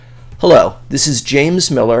Hello, this is James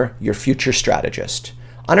Miller, your future strategist.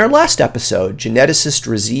 On our last episode, geneticist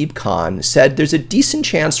Razib Khan said there's a decent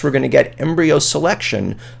chance we're going to get embryo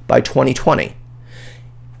selection by 2020.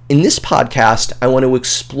 In this podcast, I want to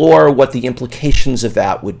explore what the implications of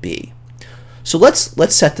that would be. So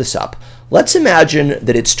let's set this up. Let's imagine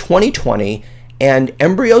that it's 2020 and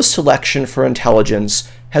embryo selection for intelligence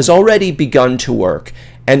has already begun to work,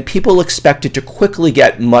 and people expect it to quickly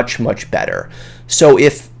get much, much better. So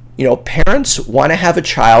if parents want to have a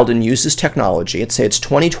child and use this technology, let's say it's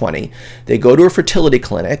 2020, they go to a fertility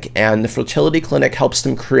clinic and the fertility clinic helps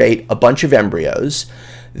them create a bunch of embryos.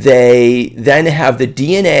 They then have the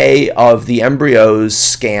DNA of the embryos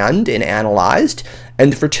scanned and analyzed,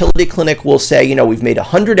 and the fertility clinic will say, we've made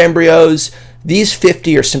 100 embryos, these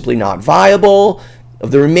 50 are simply not viable. Of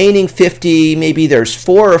the remaining 50, maybe there's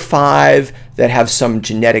 4 or 5 that have some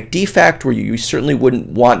genetic defect where you certainly wouldn't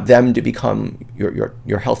want them to become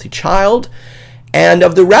your healthy child. And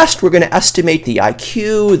of the rest, we're going to estimate the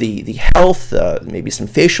IQ, the health, maybe some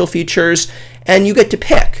facial features, and you get to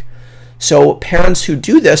pick. So parents who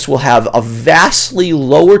do this will have a vastly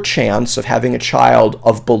lower chance of having a child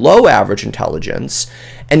of below average intelligence,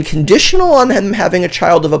 and conditional on them having a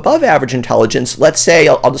child of above average intelligence, let's say,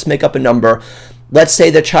 I'll just make up a number, let's say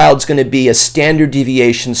the child's going to be a standard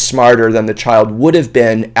deviation smarter than the child would have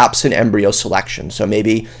been absent embryo selection. So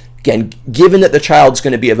maybe, again, given that the child's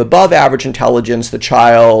going to be of above average intelligence, the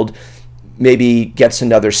child maybe gets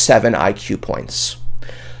another 7 IQ points.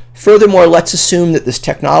 Furthermore, let's assume that this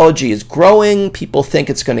technology is growing, people think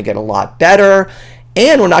it's going to get a lot better,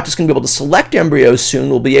 and we're not just going to be able to select embryos soon,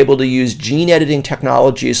 we'll be able to use gene editing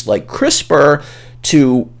technologies like CRISPR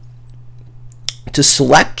to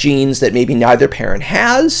select genes that maybe neither parent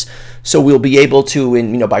has. So we'll be able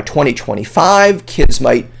to, by 2025, kids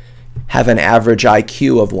might have an average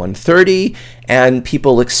IQ of 130, and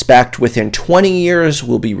people expect within 20 years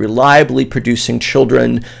we'll be reliably producing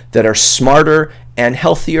children that are smarter and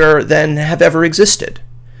healthier than have ever existed.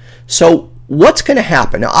 So what's going to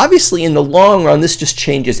happen? Now, obviously, in the long run, this just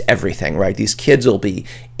changes everything, right? These kids will be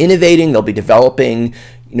innovating, they'll be developing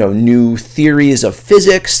new theories of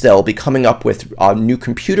physics, they'll be coming up with new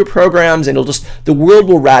computer programs, and the world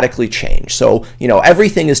will radically change. So,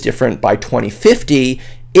 everything is different by 2050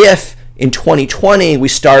 if in 2020 we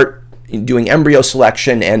start doing embryo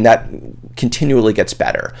selection and that continually gets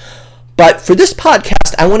better. But for this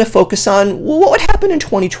podcast, I want to focus on what would happen in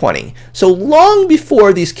 2020. So long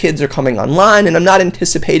before these kids are coming online, and I'm not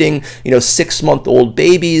anticipating, 6-month-old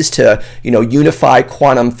babies to, unify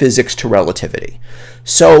quantum physics to relativity.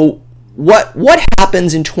 So what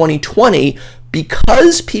happens in 2020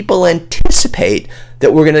 because people anticipate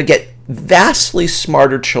that we're going to get vastly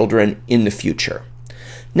smarter children in the future?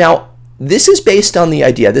 Now, this is based on the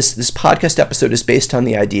idea, this podcast episode is based on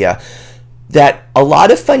the idea that a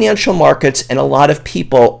lot of financial markets and a lot of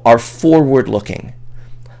people are forward-looking.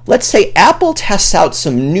 Let's say Apple tests out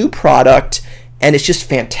some new product and it's just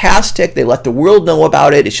fantastic. They let the world know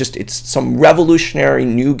about it. It's some revolutionary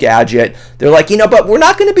new gadget. They're like, but we're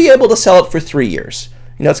not going to be able to sell it for 3 years.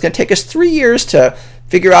 It's going to take us 3 years to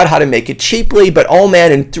figure out how to make it cheaply, but oh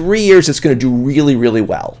man, in 3 years it's going to do really, really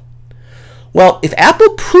well. Well, if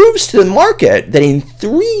Apple proves to the market that in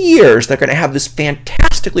 3 years they're going to have this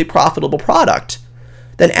fantastically profitable product,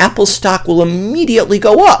 then Apple's stock will immediately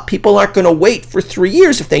go up. People aren't going to wait for 3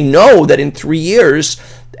 years if they know that in 3 years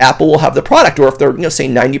Apple will have the product, or if they're, say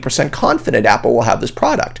 90% confident Apple will have this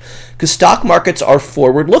product. Because stock markets are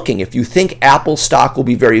forward-looking. If you think Apple stock will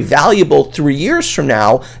be very valuable 3 years from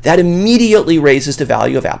now, that immediately raises the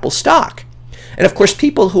value of Apple stock. And of course,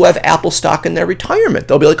 people who have Apple stock in their retirement,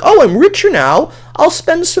 they'll be like, oh, I'm richer now, I'll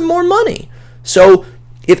spend some more money. So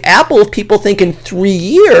if people think in 3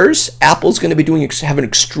 years Apple's going to be have an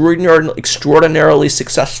extraordinarily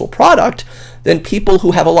successful product, then people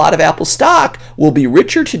who have a lot of Apple stock will be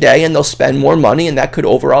richer today and they'll spend more money, and that could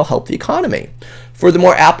overall help the economy.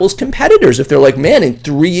 Furthermore, Apple's competitors, if they're like, man, in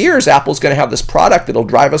 3 years Apple's going to have this product that'll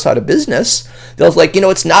drive us out of business, they'll like,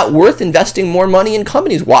 it's not worth investing more money in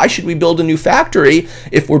companies. Why should we build a new factory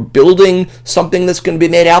if we're building something that's going to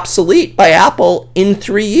be made obsolete by Apple in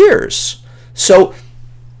 3 years? So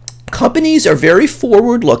companies are very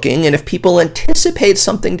forward-looking, and if people anticipate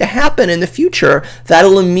something to happen in the future,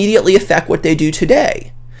 that'll immediately affect what they do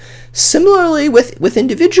today. Similarly with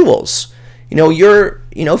individuals.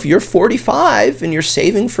 If you're 45 and you're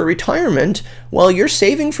saving for retirement, well, your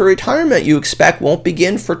saving for retirement you expect won't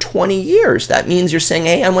begin for 20 years. That means you're saying,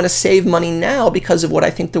 hey, I want to save money now because of what I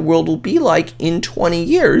think the world will be like in 20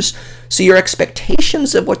 years. So your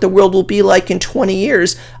expectations of what the world will be like in 20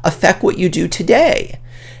 years affect what you do today.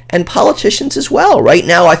 and politicians as well. Right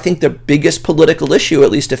now, I think the biggest political issue,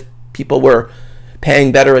 at least if people were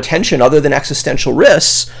paying better attention other than existential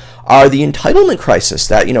risks, are the entitlement crisis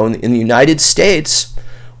that, in the United States,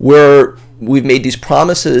 where we've made these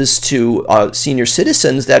promises to senior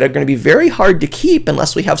citizens that are going to be very hard to keep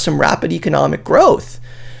unless we have some rapid economic growth.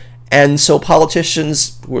 And so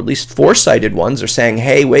politicians, or at least foresighted ones, are saying,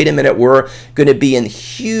 hey, wait a minute, we're going to be in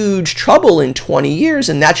huge trouble in 20 years,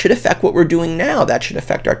 and that should affect what we're doing now. That should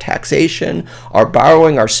affect our taxation, our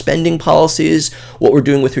borrowing, our spending policies, what we're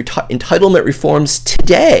doing with entitlement reforms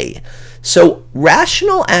today. So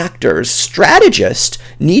rational actors, strategists,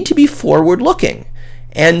 need to be forward-looking.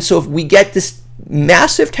 And so if we get this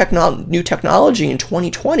massive new technology in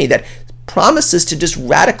 2020 that promises to just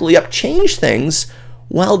radically upchange things,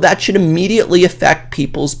 well, that should immediately affect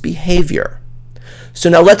people's behavior. So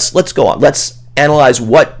now let's go on. Let's analyze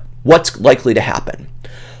what's likely to happen.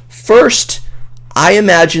 First, I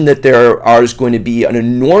imagine that there is going to be an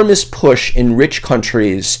enormous push in rich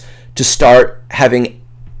countries to start having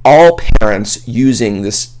all parents using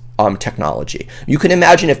this technology. You can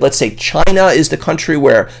imagine if, let's say, China is the country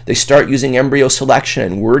where they start using embryo selection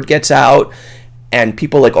and word gets out, and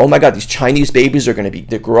people are like, oh my God, these Chinese babies are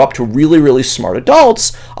they grow up to really, really smart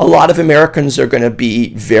adults. A lot of Americans are going to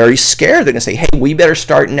be very scared. They're going to say, hey, we better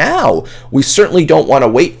start now. We certainly don't want to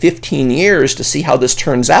wait 15 years to see how this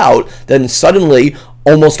turns out. Then suddenly,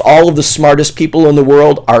 almost all of the smartest people in the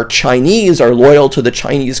world are Chinese, are loyal to the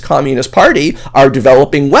Chinese Communist Party, are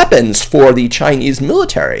developing weapons for the Chinese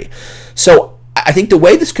military. So I think the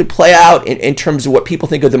way this could play out in terms of what people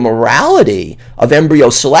think of the morality of embryo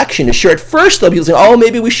selection is, sure, at first they'll be saying, oh,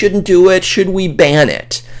 maybe we shouldn't do it. Should we ban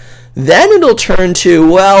it? Then it'll turn to,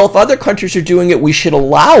 well, if other countries are doing it, we should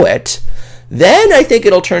allow it. Then I think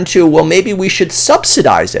it'll turn to, well, maybe we should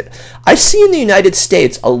subsidize it. I see in the United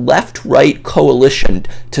States a left-right coalition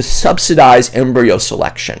to subsidize embryo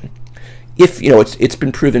selection, if it's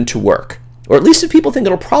been proven to work. Or at least if people think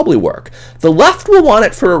it'll probably work. The left will want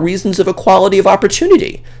it for reasons of equality of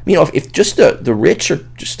opportunity. If just the rich or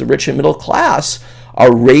just the rich and middle class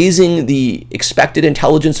are raising the expected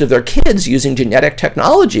intelligence of their kids using genetic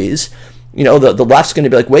technologies, the left's going to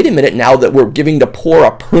be like, wait a minute, now that we're giving the poor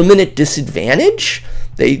a permanent disadvantage,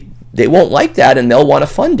 they won't like that and they'll want to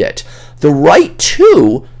fund it. The right,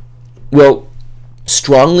 too, will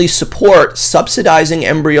strongly support subsidizing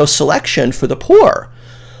embryo selection for the poor.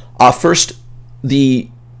 First, the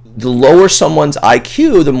lower someone's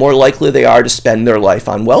IQ, the more likely they are to spend their life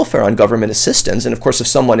on welfare, on government assistance. And of course, if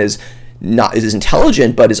someone is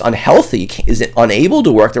intelligent but is unhealthy, is unable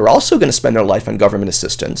to work, they're also going to spend their life on government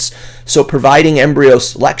assistance. So providing embryo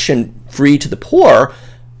selection free to the poor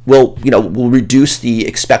will reduce the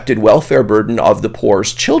expected welfare burden of the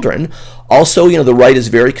poor's children. Also, the right is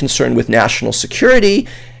very concerned with national security,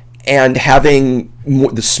 and having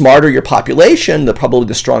the smarter your population, probably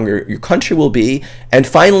the stronger your country will be. And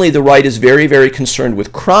finally, the right is very, very concerned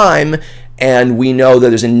with crime, and we know that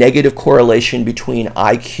there's a negative correlation between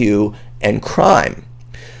IQ and crime.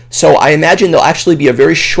 So I imagine there'll actually be a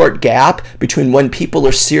very short gap between when people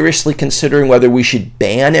are seriously considering whether we should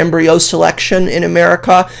ban embryo selection in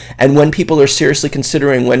America and when people are seriously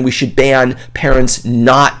considering when we should ban parents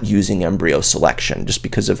not using embryo selection, just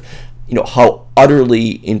because of how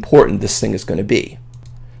utterly important this thing is going to be.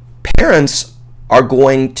 Parents are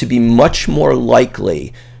going to be much more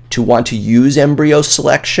likely to want to use embryo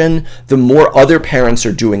selection the more other parents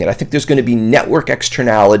are doing it. I think there's going to be network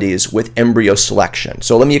externalities with embryo selection.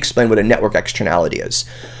 So let me explain what a network externality is.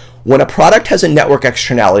 When a product has a network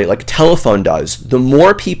externality, like a telephone does, the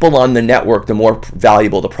more people on the network, the more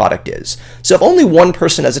valuable the product is. So if only one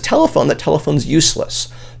person has a telephone, that telephone's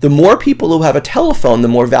useless. The more people who have a telephone, the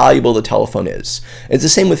more valuable the telephone is. It's the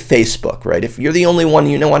same with Facebook, right? If you're the only one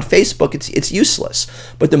on Facebook, it's useless.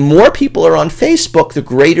 But the more people are on Facebook, the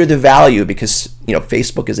greater the value, because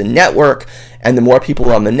Facebook is a network, and the more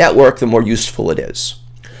people are on the network, the more useful it is.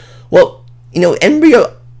 Well,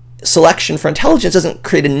 embryo selection for intelligence doesn't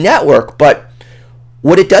create a network, but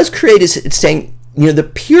what it does create is it's saying, the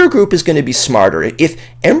peer group is going to be smarter. If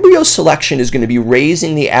embryo selection is going to be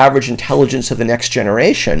raising the average intelligence of the next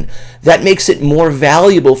generation, that makes it more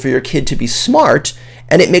valuable for your kid to be smart,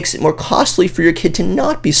 and it makes it more costly for your kid to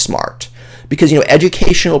not be smart. Because,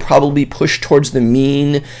 education will probably push towards the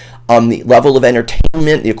mean. The level of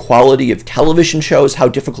entertainment, the quality of television shows, how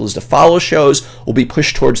difficult it is to follow shows will be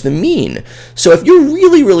pushed towards the mean. So if you're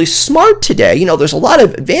really, really smart today, there's a lot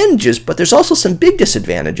of advantages, but there's also some big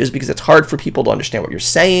disadvantages because it's hard for people to understand what you're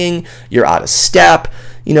saying. You're out of step.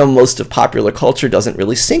 Most of popular culture doesn't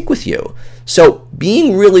really sync with you. So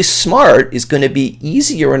being really smart is going to be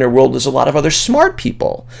easier in a world where there's a lot of other smart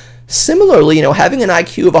people. Similarly, having an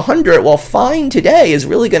IQ of 100, while fine today, is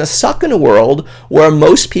really going to suck in a world where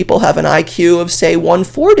most people have an IQ of, say,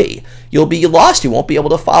 140. You'll be lost. You won't be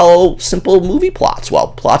able to follow simple movie plots,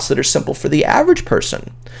 plots that are simple for the average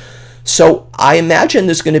person. So I imagine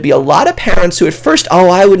there's going to be a lot of parents who at first,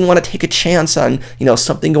 I wouldn't want to take a chance on,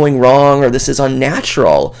 something going wrong or this is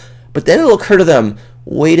unnatural. But then it'll occur to them,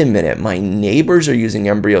 wait a minute, my neighbors are using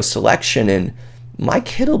embryo selection and my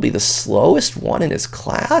kid will be the slowest one in his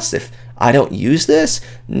class if I don't use this?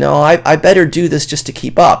 No, I better do this just to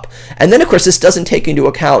keep up. And then, of course, this doesn't take into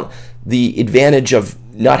account the advantage of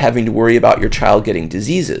not having to worry about your child getting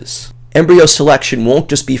diseases. Embryo selection won't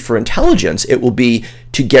just be for intelligence. It will be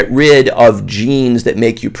to get rid of genes that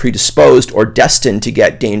make you predisposed or destined to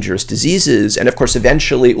get dangerous diseases. And, of course,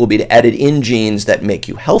 eventually it will be to edit in genes that make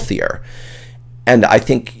you healthier. And I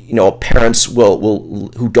think parents will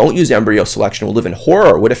who don't use embryo selection will live in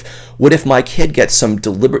horror. What if my kid gets some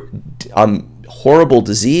deliberate horrible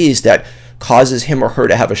disease that causes him or her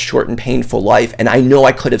to have a short and painful life, and I know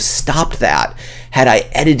I could have stopped that had I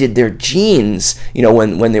edited their genes,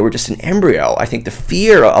 when they were just an embryo. I think the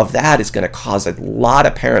fear of that is going to cause a lot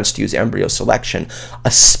of parents to use embryo selection,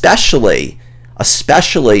 especially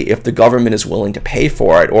if the government is willing to pay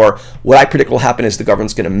for it, or what I predict will happen is the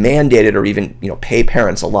government's going to mandate it or even pay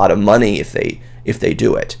parents a lot of money if they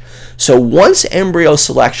do it. So once embryo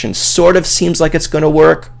selection sort of seems like it's going to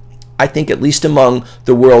work, I think at least among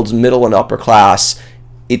the world's middle and upper class,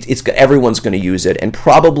 everyone's going to use it, and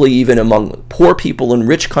probably even among poor people in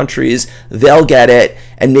rich countries, they'll get it.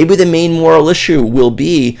 And maybe the main moral issue will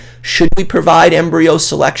be, should we provide embryo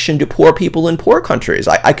selection to poor people in poor countries?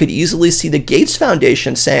 I could easily see the Gates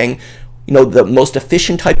Foundation saying, the most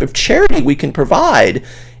efficient type of charity we can provide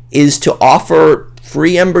is to offer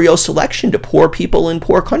free embryo selection to poor people in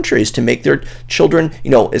poor countries to make their children,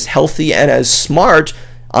 as healthy and as smart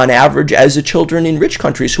on average as the children in rich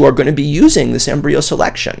countries who are going to be using this embryo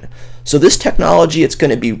selection. So this technology, it's going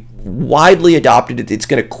to be widely adopted. It's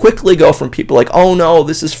going to quickly go from people like, oh no,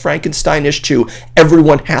 this is Frankensteinish, to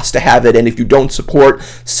everyone has to have it, and if you don't support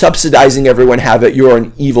subsidizing everyone have it, you're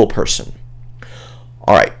an evil person.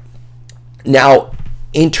 All right. Now,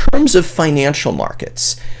 in terms of financial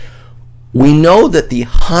markets, we know that the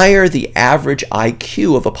higher the average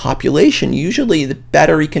IQ of a population, usually the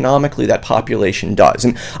better economically that population does.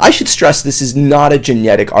 And I should stress this is not a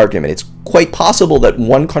genetic argument. It's quite possible that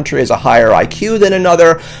one country has a higher IQ than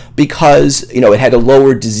another because, it had a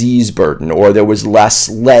lower disease burden or there was less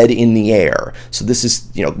lead in the air. So this is,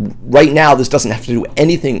 right now this doesn't have to do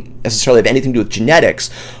necessarily have anything to do with genetics,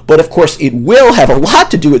 but of course it will have a lot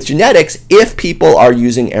to do with genetics if people are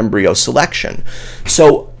using embryo selection.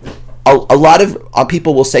 So a lot of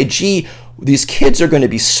people will say, gee, these kids are going to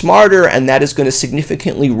be smarter and that is going to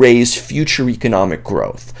significantly raise future economic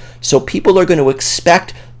growth. So people are going to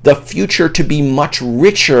expect the future to be much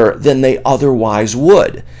richer than they otherwise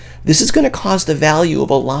would. This is going to cause the value of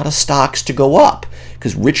a lot of stocks to go up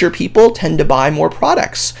because richer people tend to buy more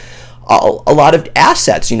products. A lot of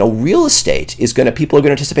assets, real estate people are going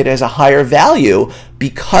to anticipate it has a higher value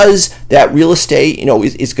because that real estate, you're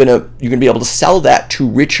going to be able to sell that to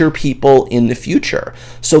richer people in the future.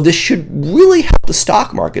 So this should really help the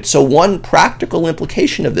stock market. So one practical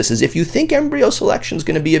implication of this is if you think embryo selection is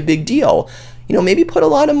going to be a big deal, maybe put a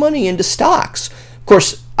lot of money into stocks. Of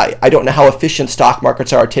course, I don't know how efficient stock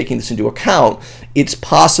markets are taking this into account. It's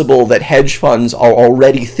possible that hedge funds are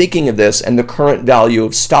already thinking of this and the current value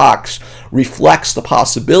of stocks reflects the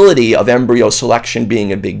possibility of embryo selection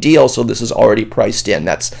being a big deal, so this is already priced in.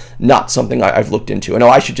 That's not something I've looked into.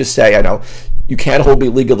 I should just say, you can't hold me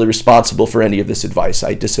legally responsible for any of this advice.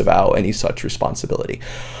 I disavow any such responsibility.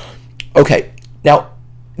 Okay, now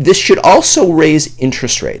this should also raise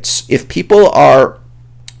interest rates. If people are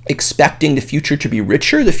expecting the future to be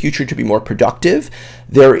richer, the future to be more productive,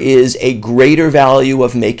 there is a greater value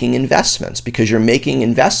of making investments because you're making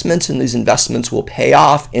investments and these investments will pay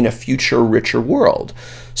off in a future richer world.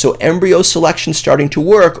 So embryo selection starting to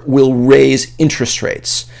work will raise interest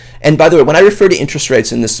rates. And by the way, when I refer to interest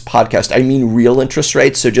rates in this podcast, I mean real interest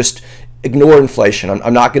rates, so just ignore inflation.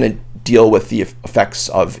 I'm not going to deal with the effects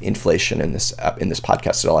of inflation in this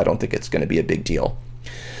podcast at all. I don't think it's going to be a big deal.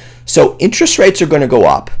 So interest rates are going to go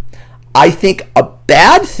up. I think a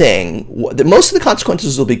bad thing, most of the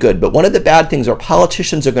consequences will be good, but one of the bad things are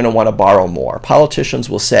politicians are going to want to borrow more. Politicians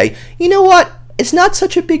will say, you know what? It's not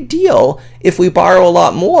such a big deal if we borrow a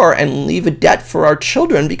lot more and leave a debt for our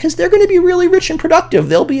children because they're going to be really rich and productive.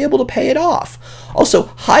 They'll be able to pay it off. Also,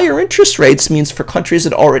 higher interest rates means for countries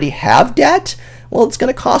that already have debt, well, it's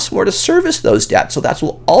going to cost more to service those debts. So that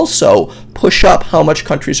will also push up how much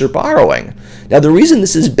countries are borrowing. Now, the reason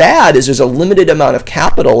this is bad is there's a limited amount of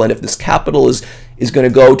capital, and if this capital is going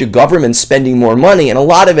to go to governments spending more money, and a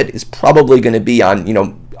lot of it is probably going to be on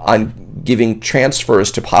giving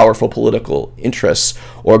transfers to powerful political interests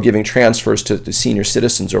or giving transfers to senior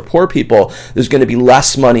citizens or poor people, there's going to be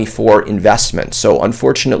less money for investment. So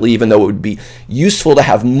unfortunately, even though it would be useful to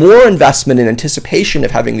have more investment in anticipation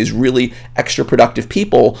of having these really extra productive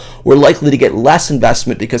people, we're likely to get less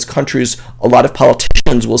investment because countries, a lot of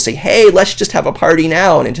politicians will say, hey, let's just have a party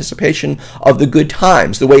now in anticipation of the good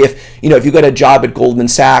times. The way if you got a job at Goldman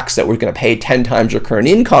Sachs that we're going to pay 10 times your current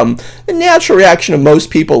income, the natural reaction of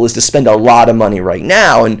most people is to spend a lot of money right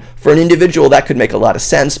now. And for an individual, that could make a lot of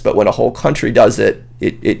sense, but when a whole country does it,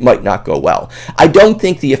 it might not go well. I don't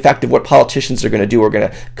think the effect of what politicians are going to do are going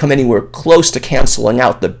to come anywhere close to canceling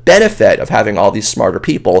out the benefit of having all these smarter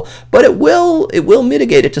people, but it will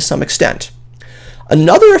mitigate it to some extent.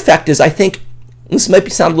 Another effect is, I think, this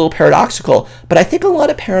might sound a little paradoxical, but I think a lot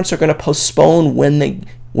of parents are going to postpone when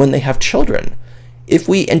they have children. If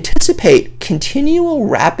we anticipate continual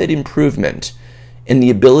rapid improvement in the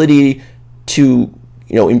ability to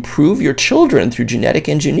improve your children through genetic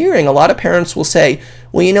engineering, a lot of parents will say,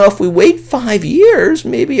 well, if we wait 5 years,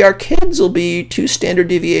 maybe our kids will be 2 standard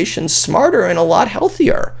deviations smarter and a lot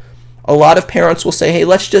healthier. A lot of parents will say, hey,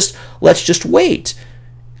 let's just wait.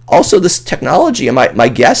 Also, this technology, and my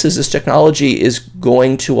guess is this technology is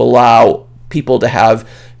going to allow people to have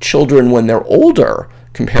children when they're older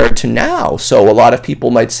compared to now. So a lot of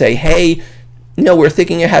people might say, hey, we're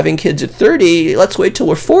thinking of having kids at 30, let's wait till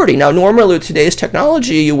we're 40. Now, normally with today's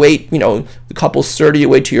technology, you wait, the couple's 30, you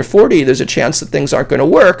wait till you're 40, there's a chance that things aren't going to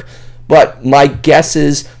work. But my guess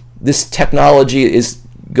is this technology is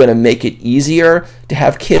going to make it easier to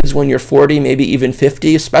have kids when you're 40, maybe even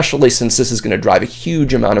 50, especially since this is going to drive a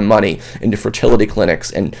huge amount of money into fertility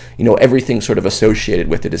clinics, and everything sort of associated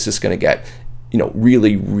with it is just going to get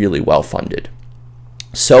really, really well funded.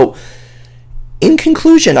 So in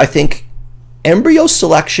conclusion, I think embryo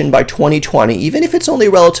selection by 2020, even if it's only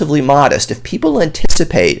relatively modest, if people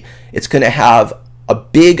anticipate it's going to have a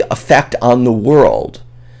big effect on the world,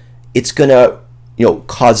 it's going to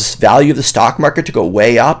cause value of the stock market to go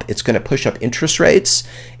way up. It's going to push up interest rates.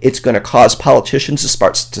 It's going to cause politicians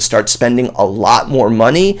to start spending a lot more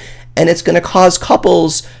money, and it's going to cause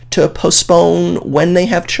couples to postpone when they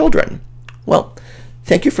have children. Well,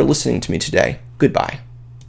 thank you for listening to me today. Goodbye.